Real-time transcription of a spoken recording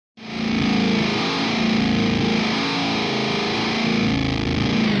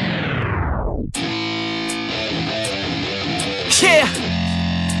Yeah,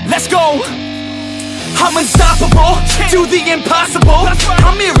 let's go. I'm unstoppable, do the impossible.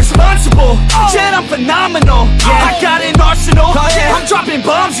 I'm irresponsible, yet I'm phenomenal. I got an arsenal, I'm dropping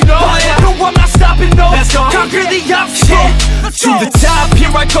bombs, you know. No, I'm not stopping, no. Conquer the obstacle. To the top,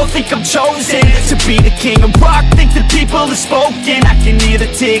 here I go, think I'm chosen to be the king of rock, think the people have spoken. I can hear the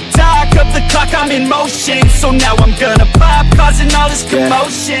tick-tock of the clock, I'm in motion. So now I'm gonna pop, causing all this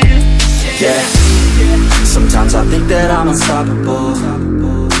commotion. Yeah, sometimes I think that I'm unstoppable.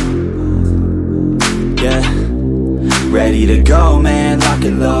 Yeah, ready to go, man, lock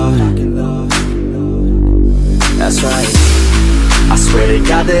and load. That's right, I swear to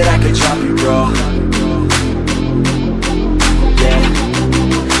God that I could drop you, bro. Yeah,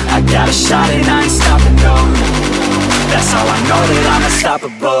 I got a shot and I ain't stopping, no. That's how I know that I'm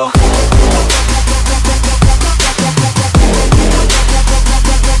unstoppable.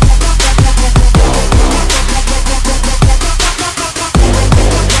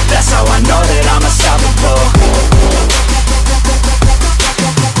 That's how I know that I'm unstoppable.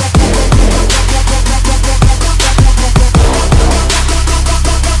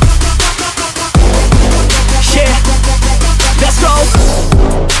 Yeah, let's go.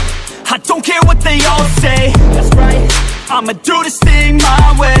 I don't care what they all say. That's right, I'ma do this thing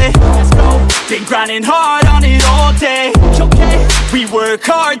my way. Let's go. Been grinding hard on it all day. Okay, we work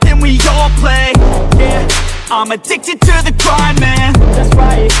hard, then we all play. Yeah, I'm addicted to the grind, man. That's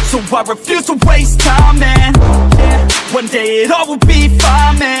right, so I refuse to waste time, man. Yeah, one day it all will be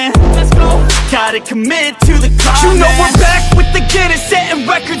fine, man. Let's go. Gotta commit to the climb, you know, man. We're back with the Guinness, setting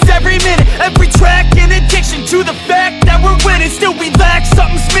records every minute, every track. In addiction to the fact that we're winning, still we lack,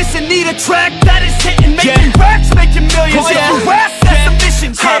 something's missing. Need a track that is hitting, making racks, making millions. If you ask, that's the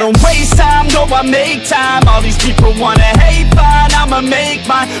mission. I don't waste time, no, I make time. All these people wanna hate, fine, I'ma make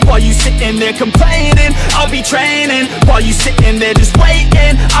mine. While you sitting there complaining, I'll be training. While you sitting there just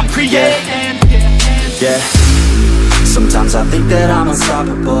waiting, I'm creating. Yeah, sometimes I think that I'm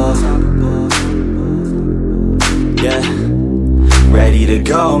unstoppable. Yeah, ready to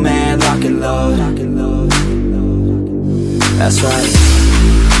go, man, lock and load. That's right,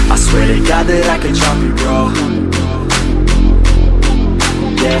 I swear to God that I could drop you, bro.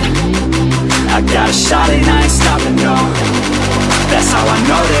 Yeah, I got a shot and I ain't stopping, no. That's how I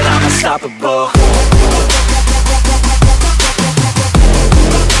know that I'm unstoppable.